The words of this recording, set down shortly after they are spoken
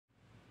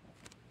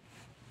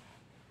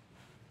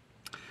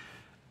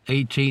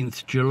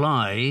18th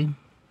July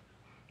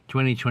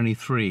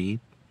 2023.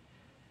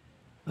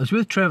 I was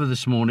with Trevor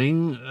this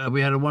morning.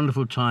 We had a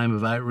wonderful time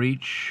of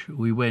outreach.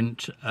 We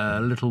went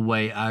a little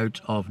way out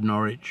of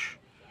Norwich,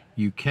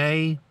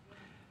 UK,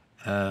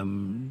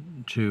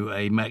 to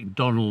a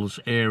McDonald's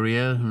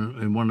area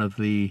in one of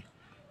the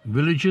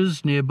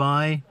villages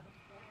nearby.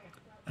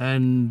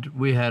 And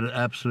we had an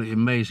absolutely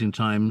amazing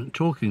time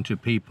talking to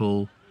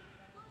people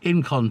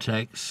in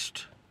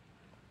context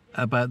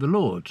about the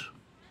Lord.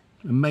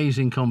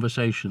 Amazing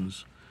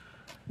conversations.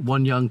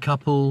 One young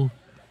couple,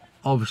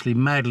 obviously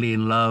madly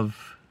in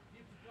love.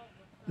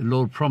 The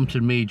Lord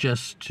prompted me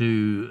just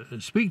to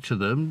speak to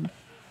them.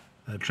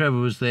 Trevor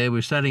was there. We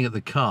were standing at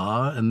the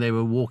car and they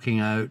were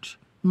walking out,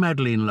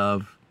 madly in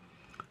love,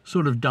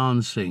 sort of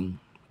dancing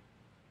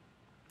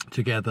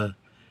together.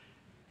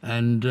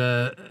 And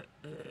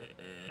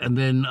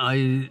then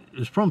I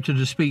was prompted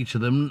to speak to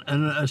them,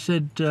 and I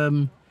said,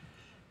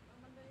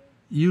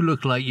 you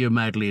look like you're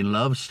madly in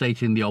love,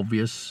 stating the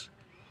obvious.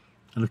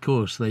 And of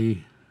course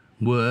they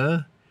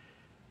were,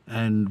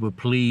 and were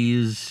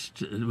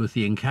pleased with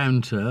the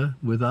encounter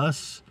with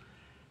us.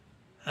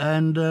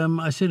 And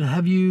I said,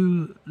 have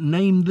you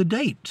named the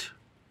date?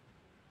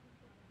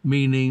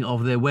 Meaning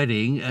of their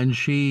wedding. And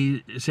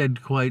she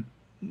said quite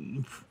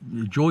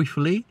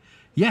joyfully,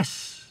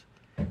 yes,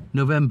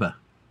 November.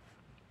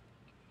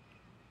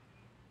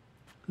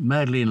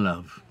 Madly in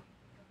love,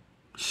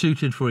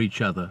 suited for each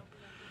other.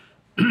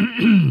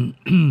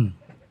 And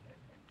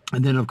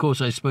then, of course,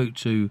 I spoke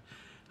to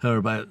her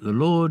about the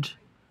Lord,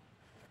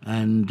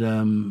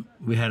 and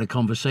we had a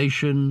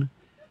conversation,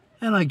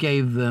 and I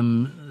gave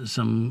them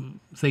some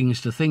things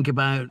to think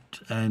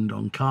about and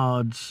on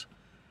cards,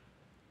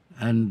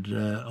 and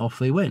off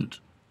they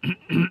went.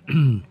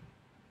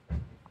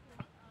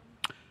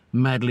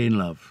 Madly in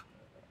love.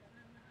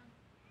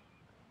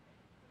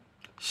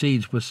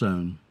 Seeds were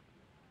sown.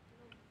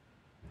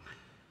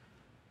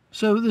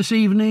 So this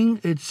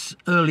evening, it's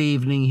early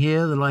evening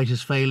here, the light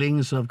is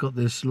failing, so I've got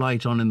this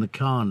light on in the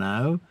car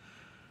now.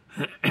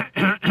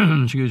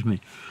 Excuse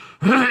me.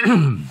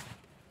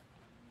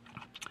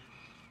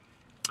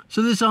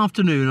 So this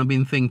afternoon I've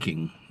been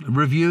thinking,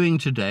 reviewing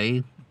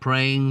today,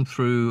 praying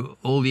through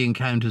all the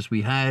encounters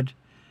we had,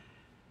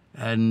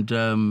 and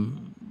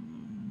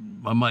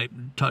I might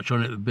touch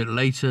on it a bit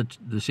later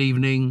this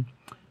evening,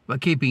 but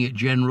keeping it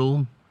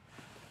general,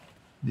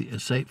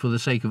 for the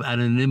sake of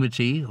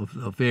anonymity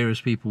of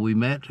various people we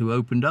met who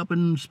opened up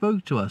and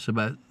spoke to us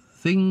about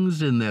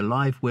things in their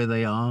life where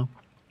they are.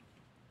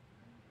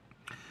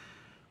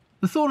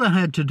 The thought I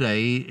had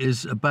today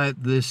is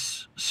about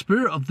this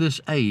spirit of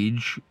this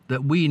age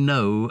that we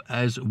know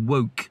as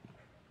woke.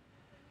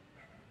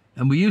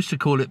 And we used to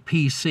call it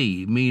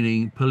PC,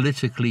 meaning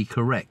politically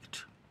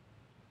correct.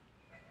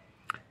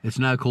 It's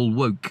now called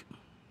woke.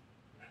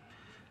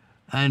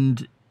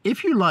 And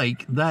if you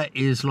like, that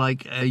is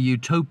like a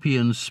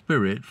utopian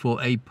spirit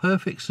for a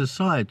perfect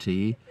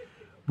society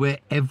where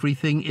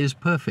everything is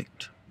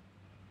perfect.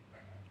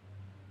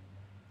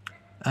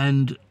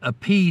 And a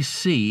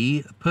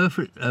PC,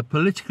 a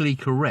politically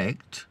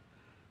correct,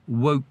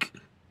 woke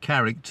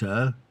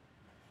character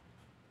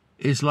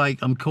is like,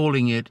 I'm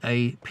calling it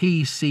a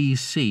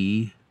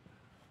PCC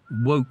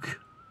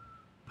woke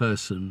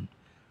person,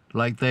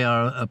 like they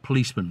are a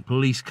policeman,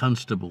 police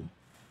constable.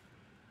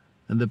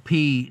 And the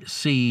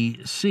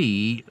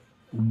PCC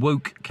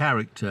woke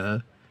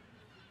character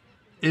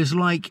is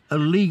like a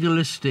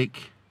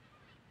legalistic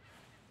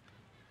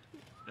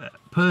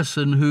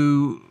person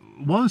who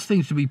wants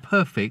things to be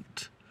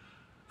perfect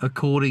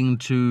according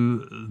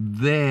to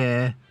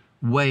their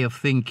way of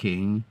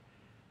thinking,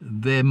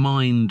 their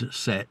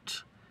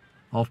mindset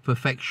of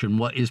perfection.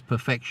 What is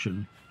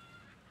perfection?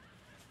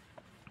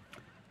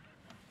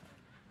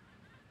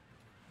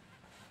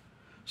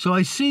 So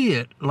I see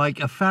it like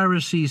a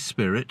Pharisee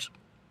spirit,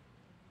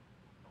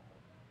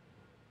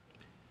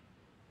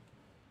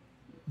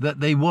 that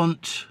they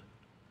want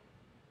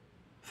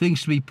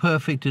things to be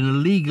perfect in a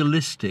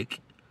legalistic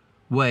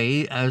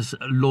way as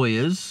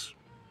lawyers,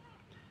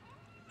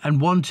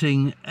 and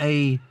wanting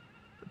a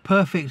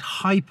perfect,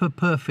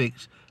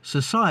 hyper-perfect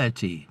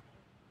society.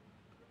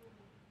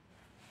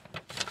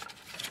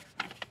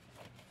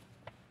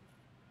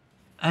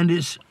 And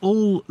it's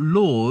all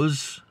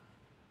laws,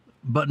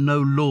 but no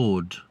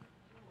Lord.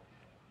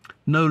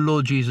 No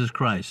Lord Jesus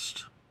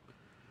Christ.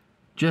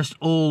 Just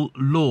all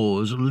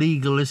laws,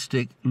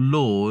 legalistic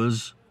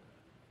laws,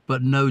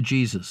 but no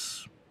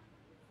Jesus.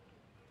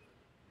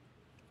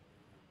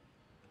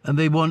 And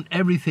they want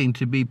everything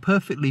to be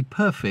perfectly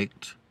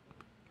perfect,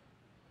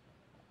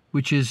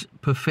 which is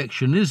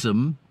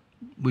perfectionism,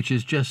 which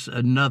is just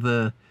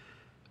another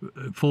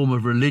form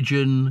of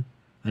religion,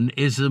 an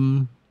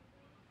ism,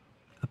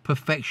 a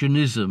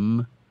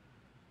perfectionism,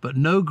 but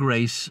no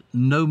grace,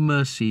 no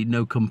mercy,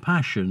 no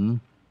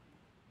compassion.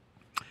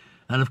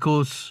 And of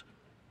course,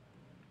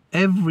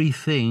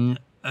 everything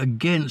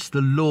against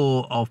the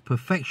law of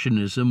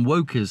perfectionism,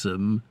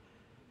 wokeism,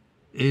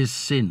 is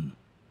sin.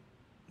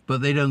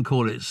 But they don't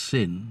call it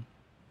sin.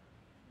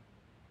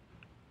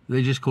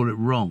 They just call it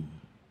wrong.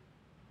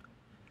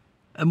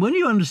 And when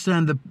you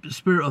understand the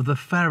spirit of the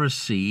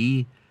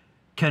Pharisee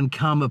can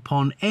come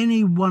upon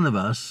any one of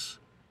us,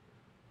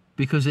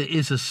 because it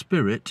is a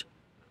spirit,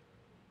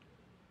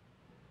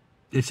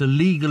 it's a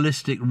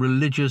legalistic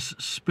religious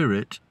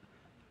spirit,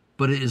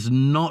 but it is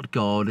not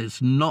God,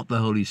 it's not the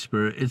Holy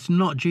Spirit, it's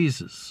not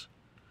Jesus.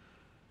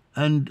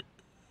 And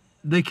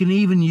they can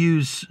even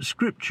use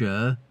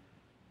Scripture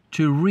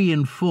to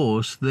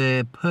reinforce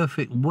their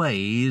perfect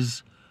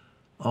ways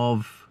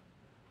of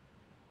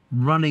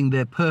running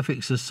their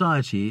perfect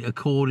society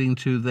according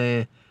to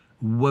their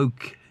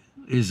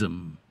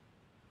wokeism.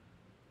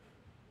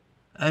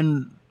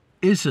 And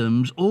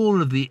isms,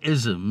 all of the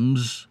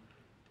isms,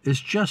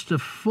 is just a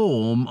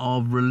form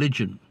of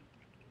religion.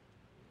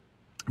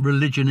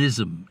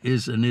 Religionism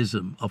is an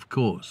ism, of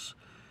course.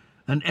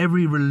 And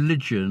every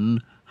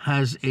religion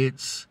has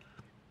its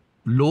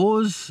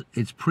laws,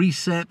 its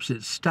precepts,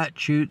 its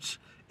statutes,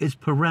 its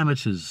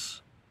parameters.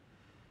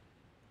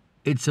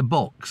 It's a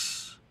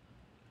box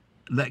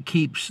that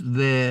keeps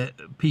their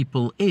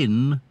people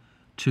in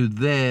to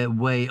their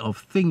way of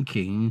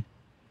thinking,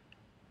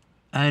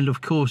 and of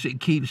course it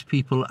keeps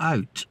people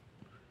out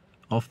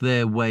of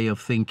their way of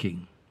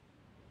thinking.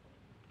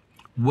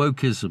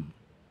 Wokeism,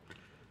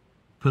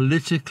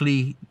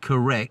 politically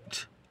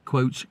correct,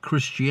 quotes,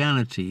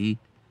 Christianity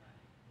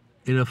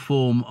in a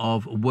form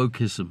of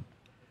wokeism.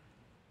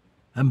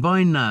 And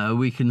by now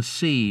we can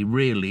see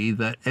really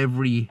that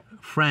every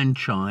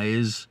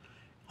franchise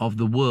of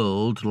the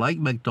world, like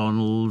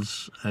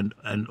McDonald's and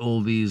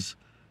all these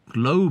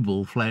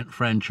global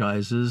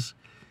franchises,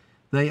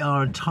 they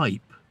are a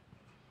type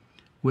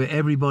where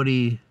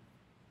everybody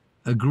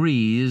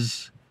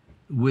agrees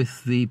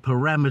with the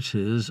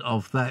parameters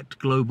of that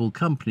global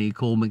company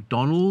called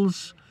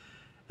McDonald's.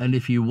 And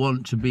if you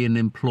want to be an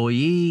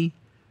employee,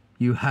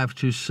 you have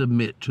to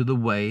submit to the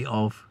way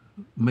of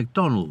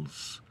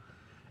McDonald's.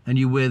 And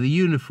you wear the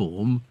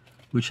uniform,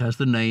 which has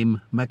the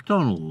name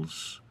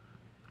McDonald's.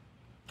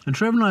 And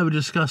Trevor and I were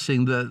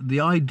discussing the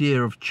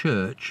idea of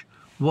church.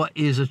 What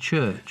is a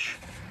church?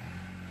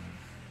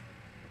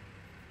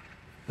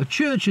 A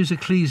church is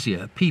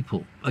ecclesia,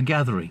 people, a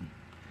gathering.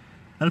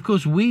 And of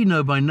course we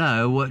know by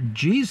now what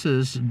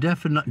Jesus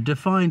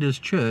defined as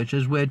church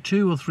as where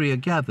 2 or 3 are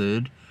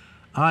gathered,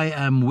 I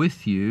am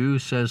with you,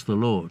 says the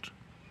Lord.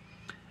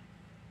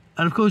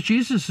 And of course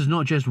Jesus is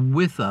not just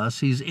with us,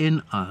 he's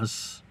in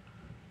us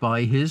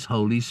by his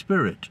Holy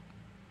Spirit.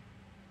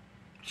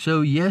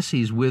 So yes,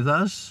 he's with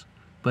us,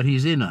 but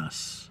he's in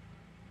us.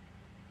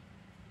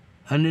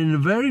 And in a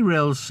very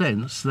real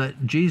sense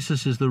that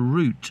Jesus is the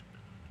root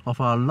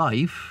of our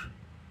life,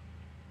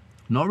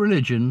 not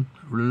religion,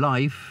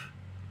 life,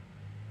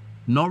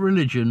 not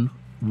religion,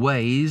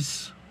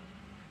 ways.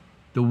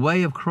 The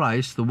way of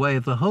Christ, the way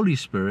of the Holy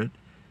Spirit,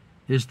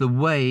 is the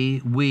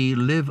way we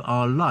live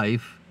our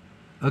life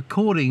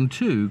according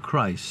to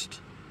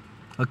Christ,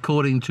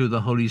 according to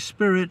the Holy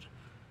Spirit,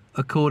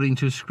 according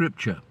to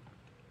Scripture.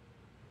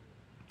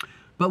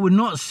 But we're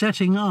not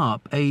setting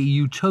up a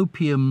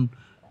utopian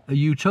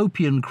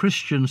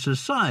Christian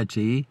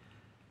society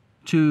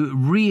to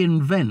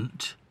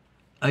reinvent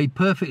a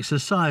perfect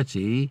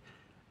society,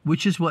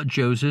 which is what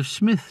Joseph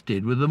Smith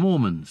did with the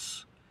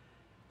Mormons,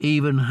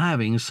 even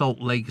having Salt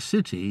Lake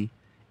City,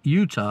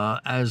 Utah,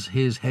 as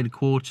his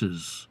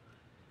headquarters,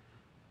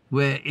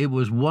 where it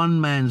was one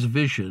man's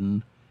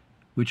vision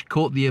which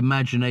caught the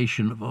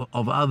imagination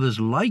of others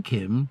like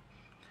him,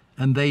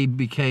 and they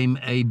became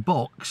a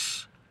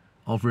box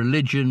of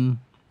religion,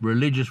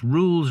 religious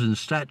rules and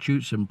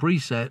statutes and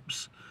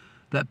precepts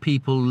that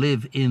people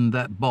live in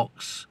that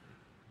box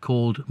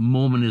called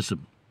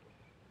Mormonism.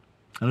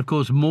 And of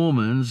course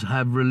Mormons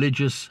have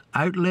religious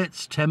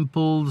outlets,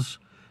 temples,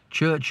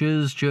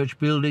 churches, church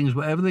buildings,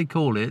 whatever they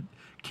call it,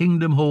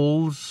 kingdom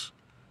halls,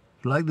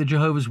 like the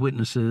Jehovah's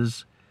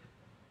Witnesses.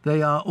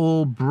 They are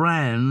all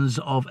brands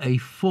of a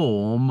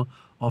form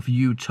of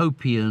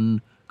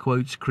utopian,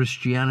 quotes,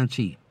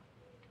 Christianity.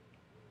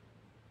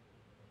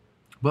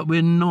 But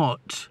we're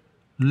not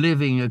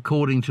living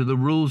according to the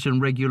rules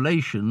and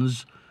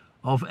regulations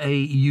of a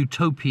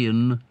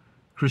utopian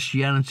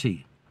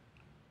Christianity.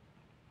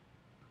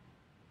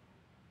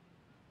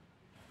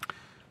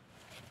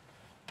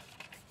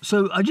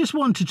 So I just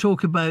want to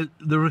talk about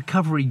the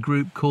recovery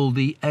group called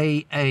the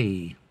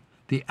AA,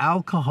 the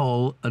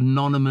Alcohol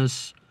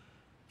Anonymous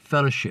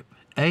Fellowship,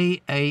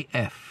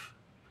 AAF,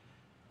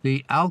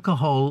 the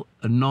Alcohol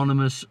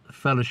Anonymous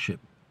Fellowship.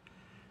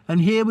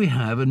 And here we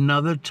have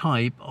another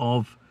type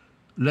of,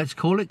 let's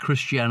call it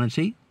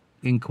Christianity,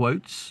 in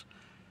quotes.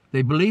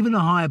 They believe in a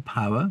higher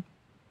power.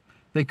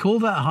 They call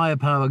that higher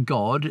power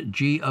God,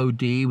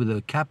 G-O-D, with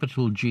a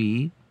capital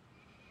G.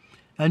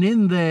 And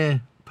in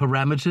their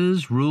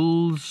parameters,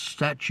 rules,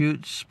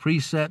 statutes,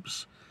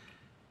 precepts,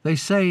 they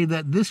say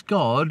that this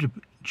God,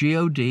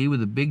 G-O-D,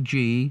 with a big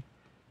G,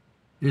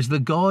 is the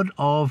God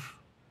of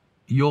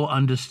your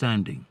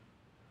understanding.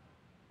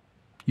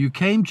 You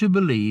came to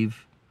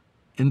believe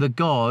in the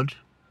God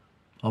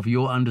of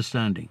your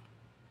understanding.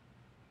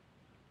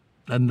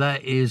 And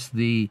that is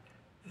the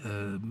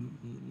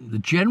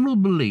general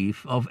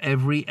belief of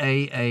every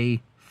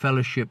AA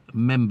fellowship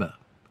member.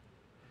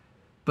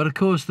 But of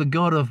course, the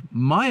God of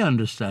my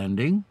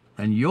understanding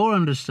and your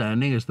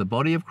understanding as the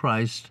body of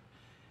Christ,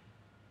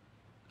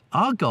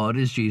 our God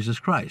is Jesus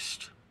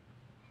Christ.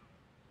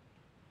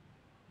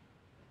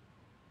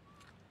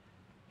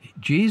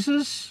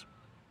 Jesus,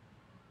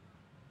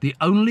 the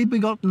only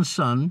begotten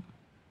Son,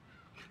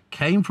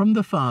 came from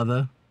the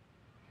Father,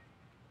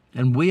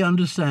 and we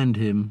understand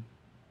him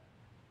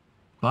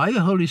by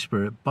the Holy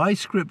Spirit, by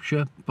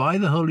Scripture, by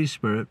the Holy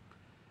Spirit,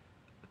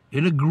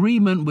 in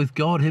agreement with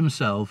God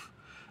himself.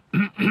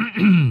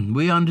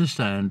 We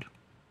understand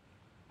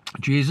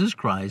Jesus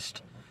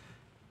Christ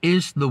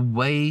is the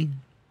way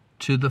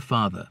to the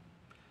Father.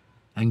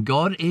 And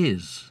God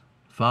is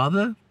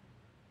Father,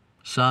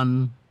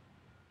 Son,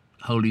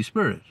 Holy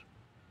Spirit.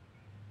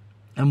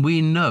 And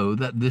we know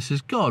that this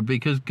is God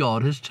because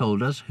God has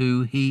told us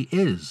who he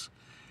is.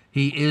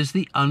 He is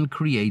the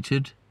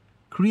uncreated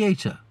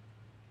creator.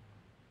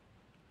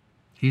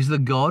 He's the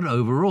God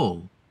over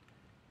all.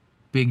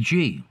 Big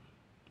G.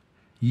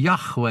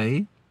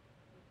 Yahweh,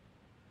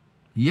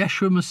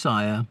 Yeshua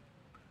Messiah,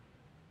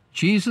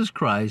 Jesus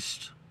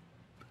Christ,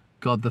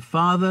 God the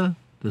Father,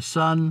 the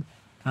Son,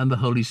 and the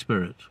Holy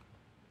Spirit.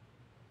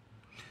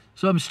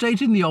 So I'm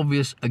stating the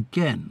obvious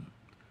again.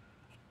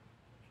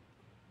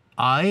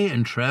 I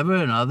and Trevor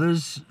and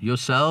others,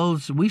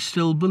 yourselves, we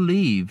still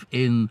believe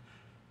in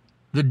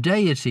the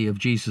deity of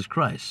Jesus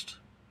Christ.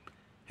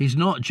 He's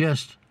not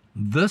just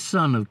the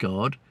Son of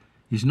God.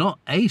 He's not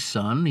a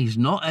son. He's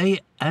not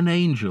an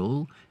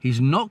angel. He's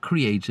not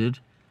created.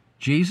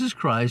 Jesus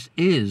Christ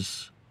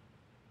is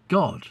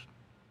God.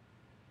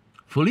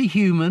 Fully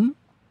human,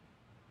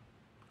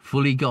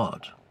 fully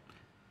God.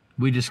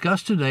 We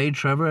discussed today,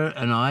 Trevor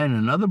and I and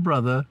another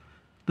brother,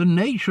 the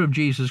nature of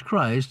Jesus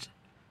Christ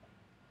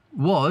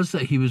was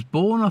that he was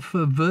born of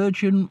a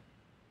virgin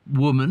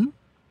woman,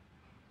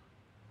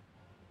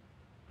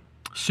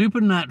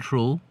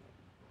 supernatural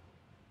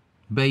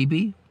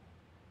baby,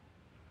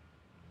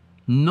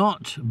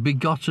 not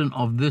begotten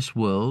of this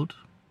world.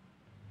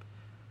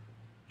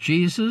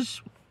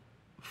 Jesus,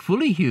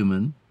 fully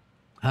human,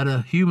 had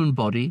a human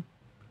body,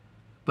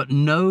 but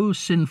no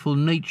sinful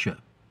nature.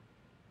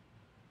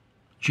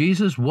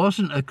 Jesus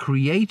wasn't a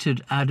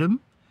created Adam.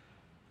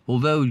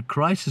 Although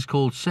Christ is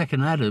called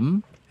second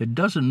Adam, it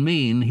doesn't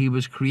mean he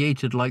was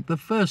created like the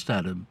first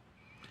Adam.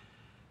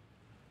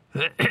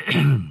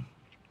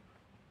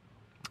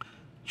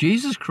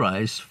 Jesus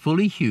Christ,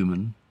 fully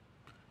human,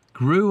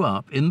 grew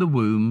up in the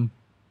womb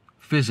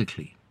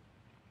physically.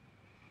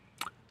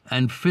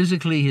 And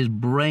physically his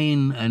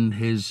brain and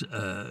his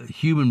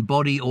human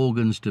body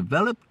organs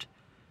developed.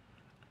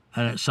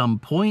 And at some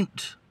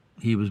point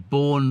he was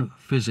born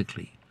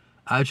physically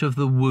out of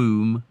the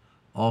womb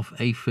of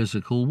a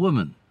physical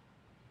woman.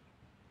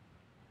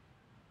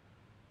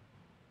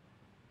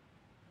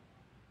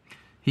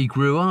 He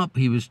grew up,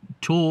 he was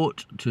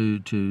taught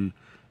to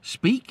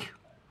speak.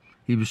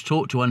 He was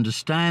taught to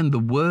understand the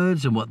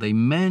words and what they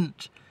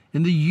meant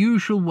in the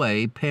usual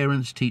way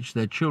parents teach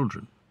their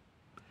children.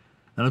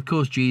 And of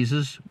course,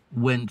 Jesus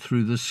went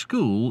through the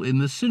school in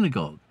the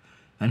synagogue,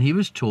 and he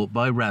was taught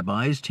by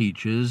rabbis,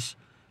 teachers,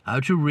 how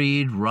to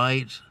read,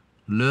 write,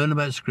 learn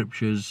about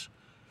scriptures,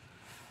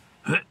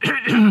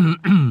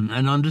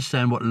 and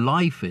understand what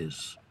life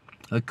is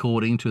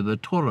according to the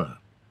Torah,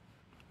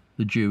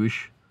 the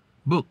Jewish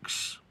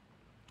books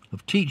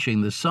of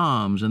teaching, the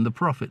Psalms and the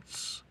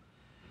prophets.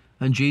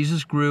 And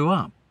Jesus grew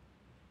up.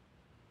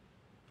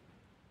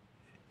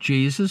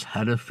 Jesus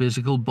had a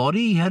physical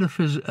body.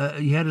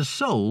 He had a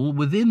soul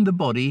within the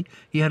body.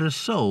 He had a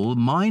soul,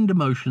 mind,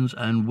 emotions,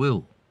 and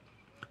will,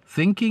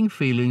 thinking,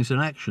 feelings,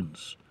 and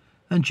actions.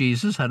 And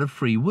Jesus had a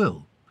free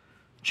will.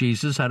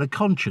 Jesus had a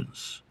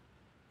conscience.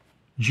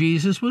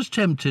 Jesus was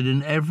tempted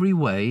in every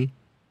way,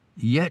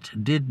 yet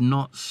did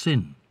not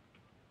sin.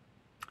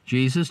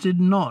 Jesus did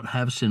not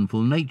have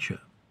sinful nature.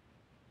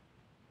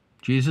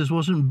 Jesus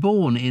wasn't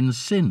born in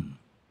sin.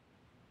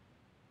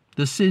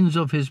 The sins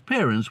of his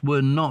parents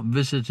were not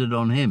visited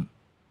on him.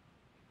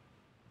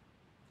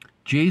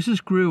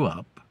 Jesus grew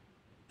up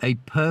a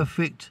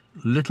perfect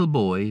little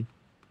boy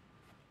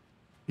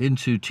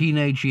into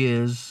teenage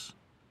years,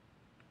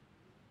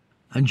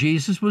 and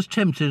Jesus was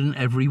tempted in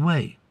every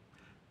way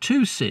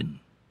to sin.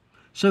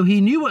 So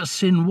he knew what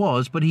sin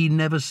was, but he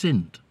never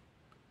sinned.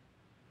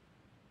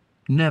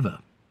 Never.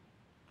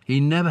 He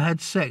never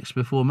had sex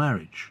before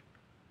marriage.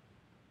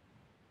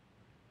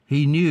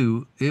 He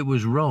knew it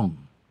was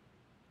wrong.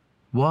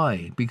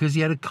 Why? Because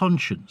he had a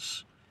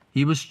conscience.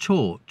 He was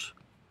taught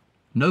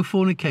no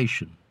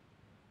fornication.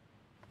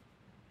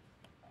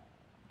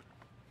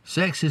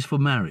 Sex is for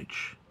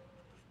marriage.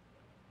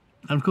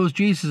 And of course,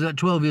 Jesus at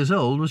 12 years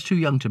old was too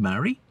young to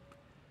marry.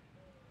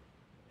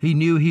 He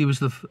knew he was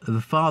the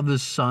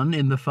Father's son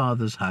in the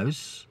Father's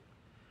house,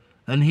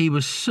 and he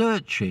was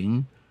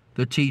searching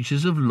the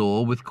teachers of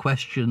law with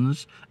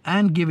questions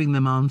and giving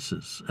them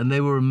answers, and they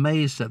were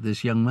amazed at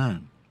this young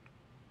man.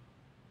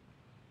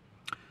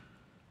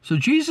 So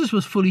Jesus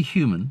was fully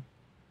human.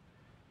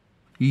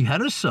 He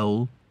had a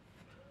soul,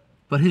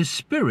 but his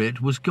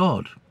spirit was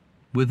God.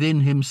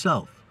 within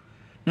himself.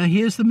 Now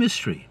here's the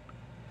mystery,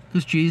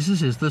 because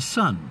Jesus is the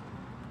Son.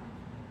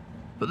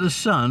 But the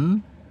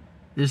Son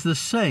is the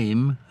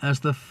same as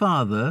the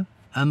Father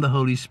and the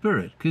Holy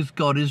Spirit, because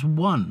God is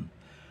one.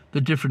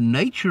 The different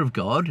nature of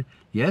God,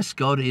 yes,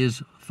 God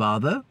is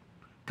Father,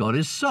 God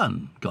is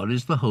Son, God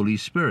is the Holy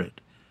Spirit.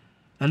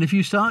 And if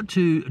you start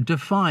to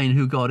define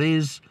who God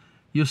is,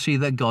 you'll see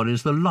that God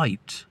is the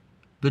light,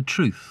 the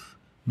truth,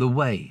 the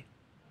way.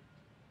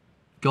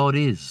 God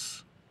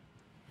is.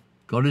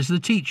 God is the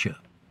teacher.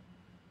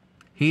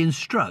 He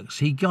instructs,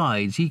 he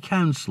guides, he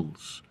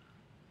counsels.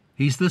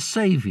 He's the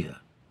Saviour.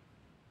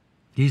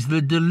 He's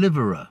the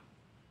deliverer.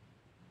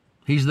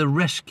 He's the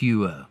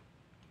rescuer.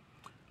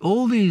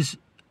 All these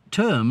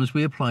terms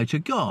we apply to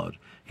God.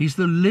 He's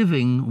the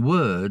living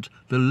word,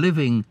 the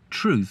living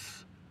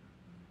truth,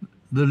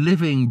 the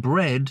living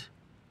bread,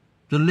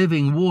 the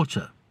living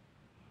water.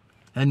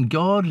 And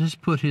God has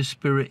put his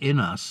Spirit in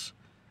us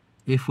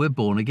if we're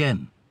born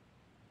again.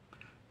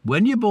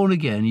 When you're born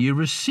again, you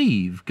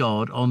receive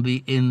God on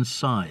the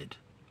inside.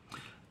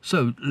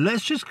 So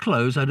let's just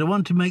close. I don't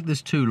want to make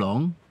this too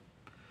long.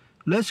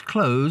 Let's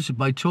close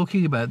by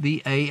talking about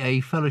the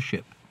AA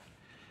Fellowship.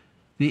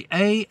 The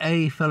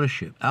AA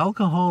Fellowship,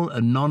 Alcohol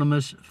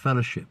Anonymous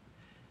Fellowship,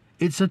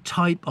 it's a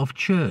type of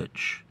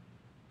church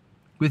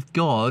with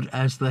God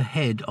as the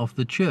head of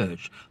the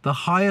church. The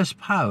highest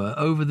power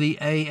over the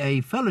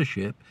AA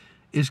Fellowship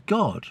is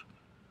God.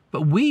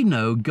 But we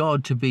know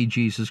God to be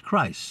Jesus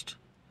Christ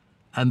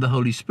and the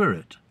Holy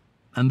Spirit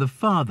and the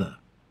Father.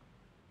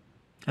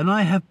 And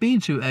I have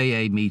been to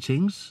AA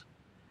meetings.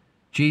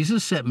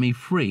 Jesus set me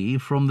free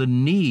from the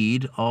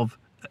need of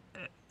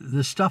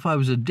the stuff I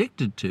was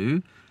addicted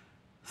to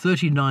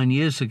 39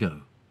 years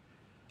ago.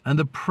 And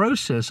the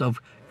process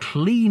of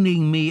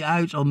cleaning me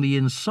out on the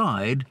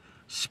inside,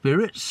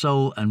 spirit,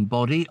 soul, and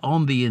body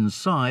on the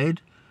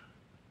inside,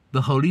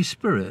 the Holy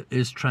Spirit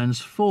is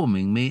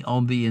transforming me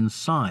on the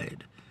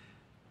inside,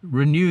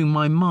 renewing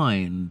my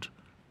mind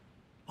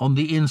on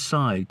the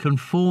inside,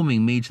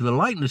 conforming me to the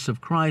likeness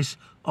of Christ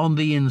on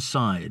the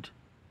inside,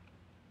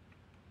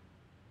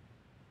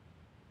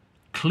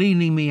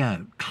 cleaning me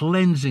out,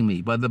 cleansing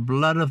me by the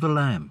blood of the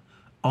Lamb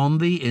on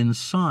the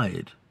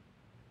inside.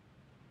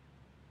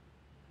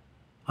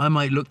 I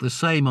might look the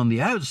same on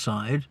the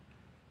outside,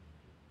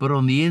 but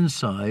on the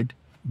inside,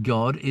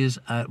 God is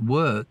at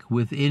work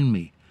within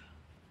me.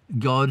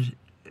 God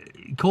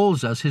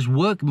calls us his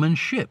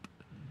workmanship.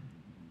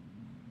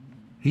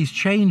 He's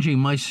changing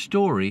my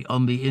story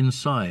on the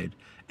inside.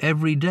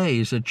 Every day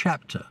is a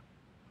chapter.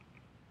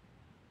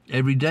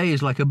 Every day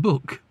is like a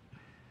book.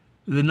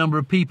 The number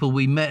of people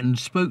we met and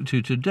spoke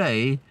to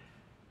today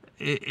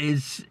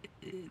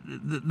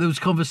those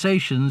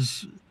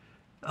conversations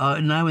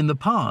are now in the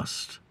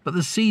past, but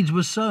the seeds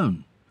were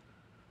sown.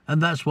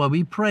 And that's why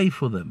we pray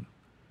for them,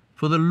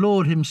 for the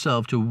Lord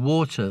himself to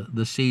water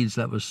the seeds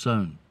that were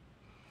sown.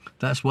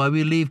 That's why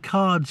we leave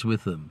cards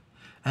with them.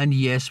 And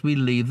yes, we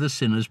leave the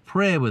sinner's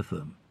prayer with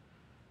them,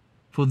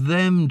 for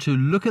them to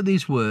look at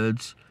these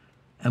words.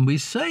 And we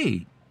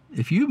say,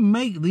 if you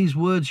make these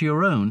words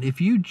your own, if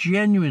you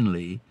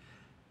genuinely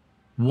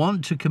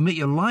want to commit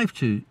your life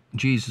to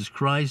Jesus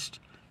Christ,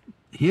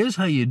 here's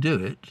how you do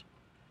it,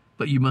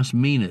 but you must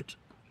mean it.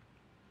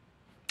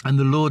 And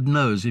the Lord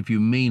knows if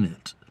you mean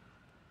it.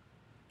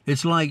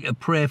 It's like a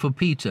prayer for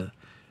Peter.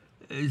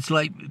 It's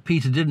like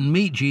Peter didn't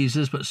meet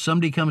Jesus, but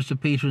somebody comes to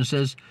Peter and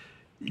says,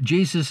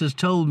 Jesus has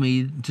told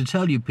me to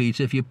tell you,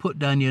 Peter, if you put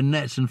down your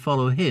nets and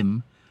follow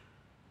him,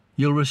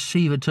 you'll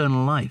receive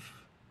eternal life.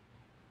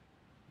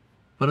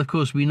 But of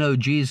course, we know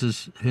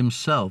Jesus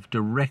himself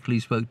directly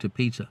spoke to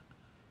Peter,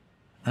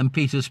 and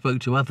Peter spoke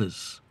to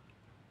others,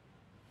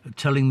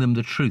 telling them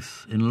the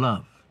truth in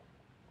love.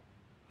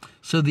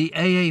 So the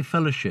AA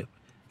Fellowship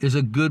is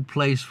a good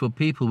place for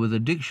people with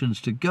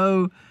addictions to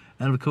go.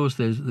 And of course,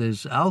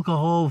 there's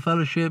alcohol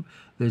fellowship,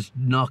 there's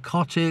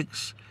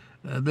narcotics,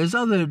 there's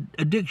other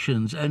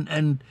addictions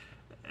and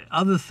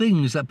other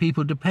things that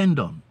people depend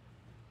on.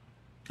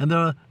 And there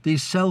are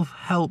these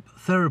self-help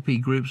therapy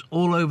groups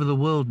all over the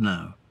world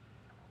now.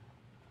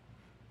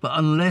 But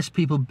unless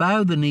people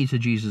bow the knee to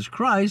Jesus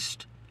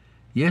Christ,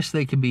 yes,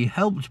 they can be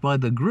helped by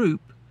the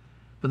group,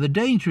 but the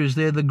danger is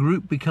there the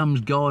group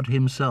becomes God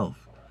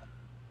himself.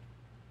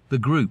 The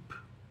group,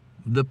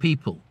 the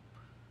people.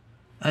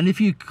 And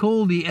if you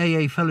call the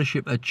AA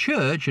Fellowship a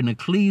church, an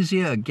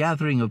ecclesia, a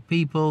gathering of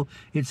people,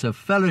 it's a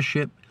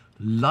fellowship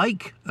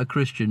like a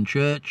Christian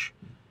church,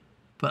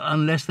 but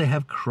unless they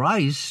have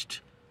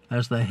Christ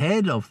as the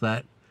head of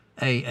that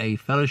AA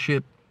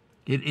Fellowship,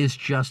 it is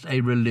just a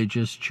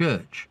religious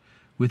church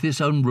with its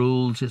own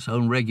rules, its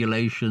own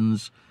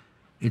regulations,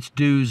 its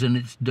do's and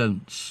its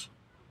don'ts.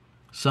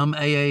 Some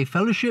AA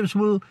fellowships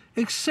will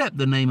accept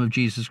the name of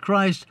Jesus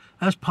Christ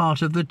as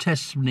part of the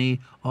testimony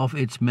of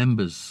its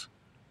members.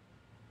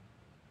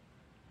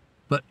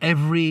 But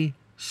every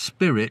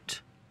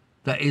spirit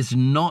that is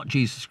not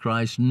Jesus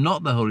Christ,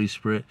 not the Holy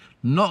Spirit,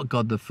 not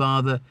God the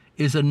Father,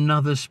 is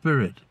another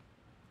spirit.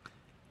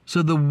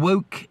 So the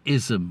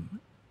wokeism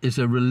is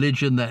a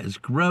religion that is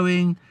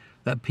growing.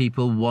 that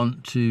people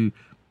want to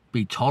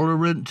be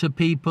tolerant to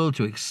people,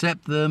 to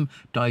accept them,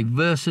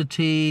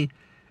 diversity,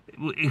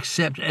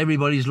 accept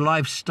everybody's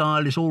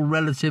lifestyle. It's all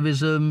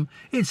relativism.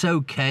 It's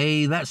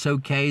okay, that's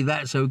okay,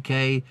 that's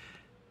okay.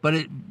 But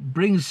it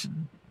brings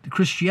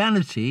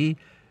Christianity,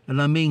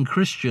 and I mean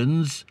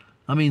Christians,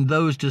 I mean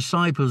those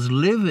disciples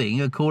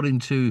living according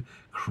to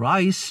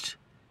Christ,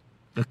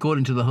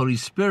 according to the Holy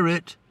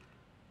Spirit,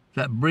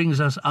 that brings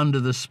us under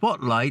the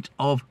spotlight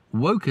of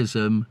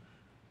wokeism,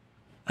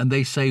 and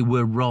they say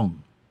we're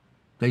wrong.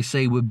 They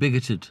say we're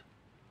bigoted.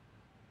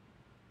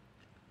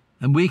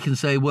 And we can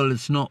say, well,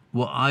 it's not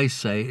what I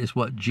say, it's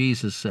what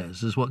Jesus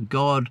says. It's what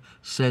God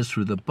says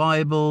through the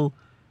Bible.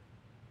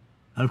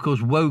 And of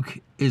course,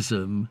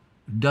 wokeism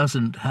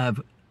doesn't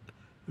have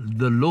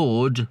the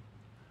Lord.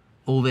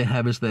 All they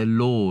have is their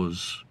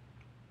laws.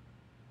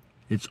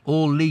 It's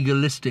all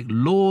legalistic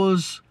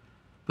laws,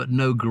 but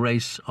no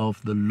grace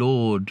of the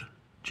Lord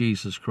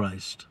Jesus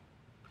Christ.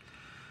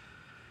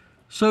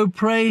 So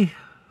pray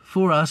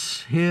for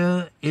us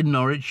here in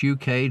Norwich,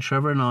 UK,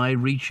 Trevor and I,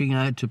 reaching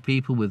out to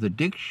people with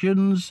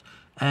addictions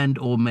and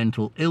or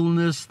mental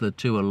illness. The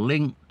two are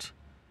linked.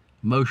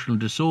 Emotional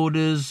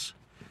disorders,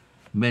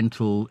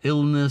 mental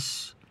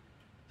illness,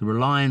 the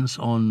reliance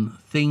on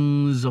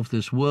things of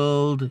this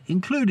world,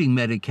 including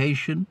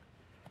medication,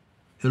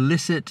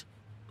 illicit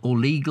or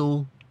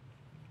legal.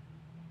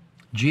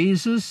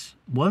 Jesus,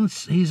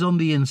 once he's on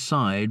the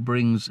inside,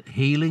 brings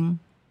healing,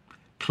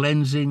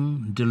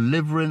 cleansing,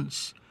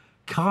 deliverance,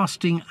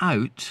 casting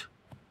out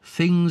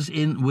things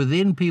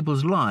within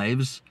people's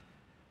lives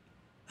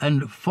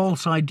and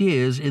false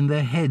ideas in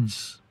their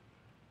heads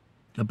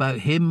about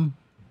him,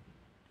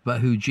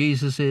 about who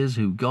Jesus is,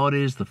 who God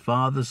is, the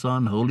Father,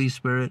 Son, Holy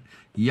Spirit,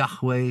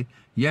 Yahweh,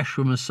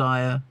 Yeshua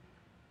Messiah.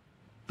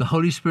 The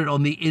Holy Spirit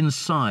on the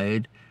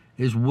inside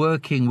is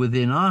working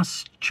within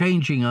us,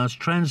 changing us,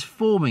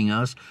 transforming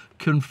us,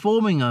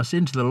 conforming us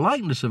into the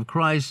likeness of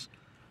Christ,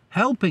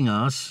 helping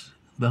us.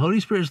 The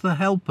Holy Spirit is the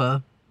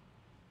helper,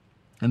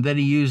 and then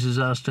he uses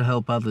us to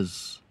help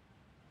others.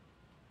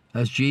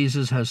 As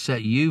Jesus has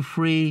set you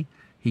free,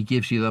 he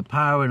gives you the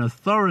power and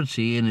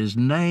authority in his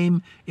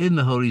name, in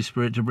the Holy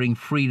Spirit, to bring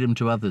freedom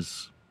to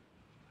others.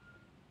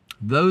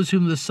 Those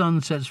whom the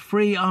Son sets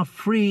free are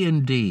free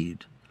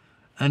indeed,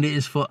 and it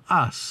is for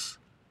us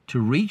to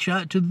reach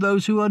out to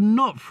those who are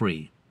not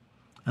free,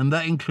 and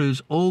that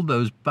includes all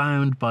those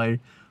bound by,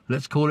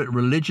 let's call it,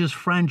 religious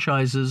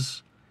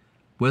franchises,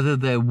 whether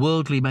they're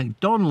worldly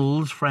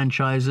McDonald's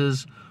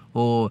franchises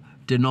or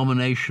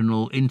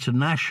international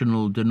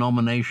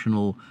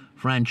denominational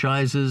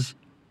franchises.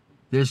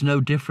 There's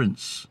no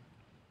difference.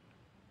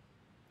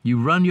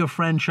 You run your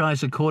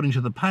franchise according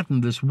to the pattern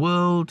of this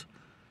world.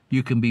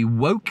 You can be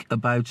woke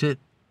about it.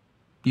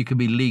 You can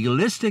be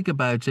legalistic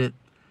about it.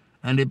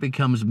 And it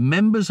becomes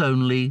members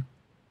only,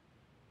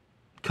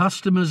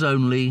 customers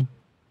only,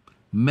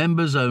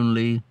 members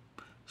only,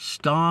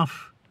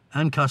 staff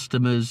and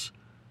customers.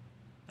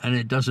 And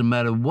it doesn't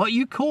matter what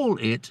you call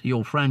it,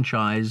 your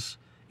franchise,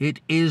 it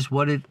is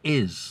what it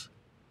is.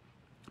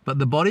 But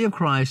the body of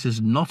Christ is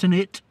not an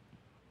it.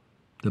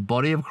 The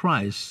body of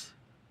Christ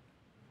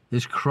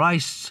is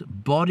Christ's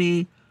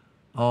body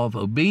of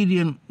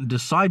obedient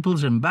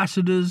disciples,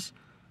 ambassadors,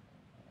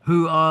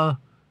 who are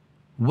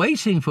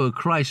waiting for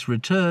Christ's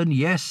return,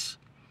 yes,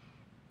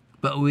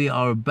 but we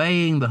are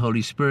obeying the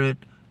Holy Spirit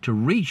to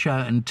reach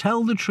out and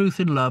tell the truth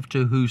in love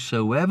to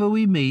whosoever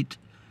we meet,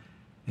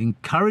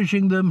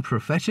 encouraging them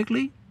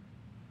prophetically,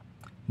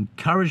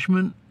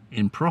 encouragement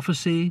in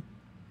prophecy.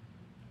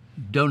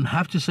 Don't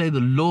have to say the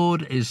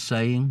Lord is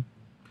saying.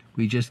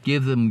 We just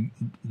give them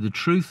the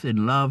truth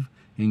in love,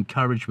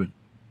 encouragement.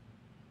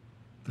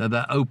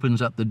 That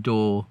opens up the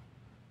door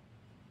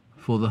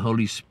for the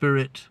Holy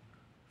Spirit,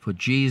 for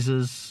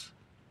Jesus,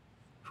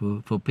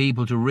 for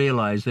people to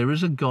realize there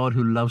is a God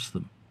who loves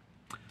them.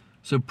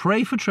 So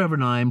pray for Trevor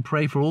and I, and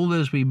pray for all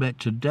those we met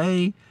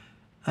today.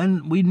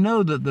 And we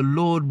know that the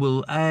Lord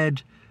will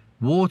add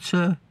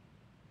water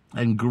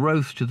and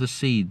growth to the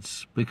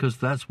seeds, because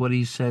that's what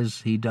he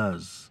says he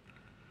does.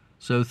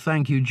 So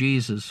thank you,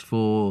 Jesus,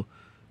 for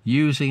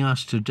using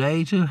us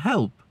today to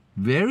help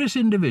various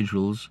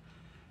individuals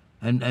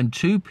and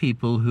two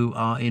people who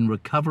are in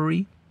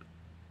recovery.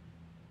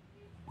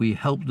 We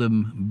help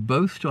them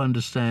both to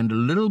understand a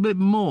little bit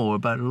more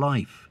about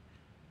life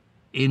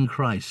in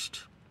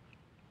Christ.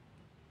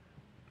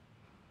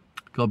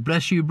 God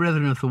bless you,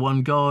 brethren of the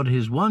one God,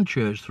 his one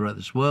church throughout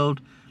this world.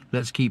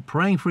 Let's keep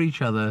praying for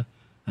each other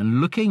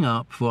and looking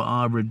up, for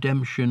our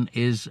redemption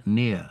is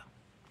near.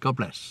 God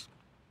bless.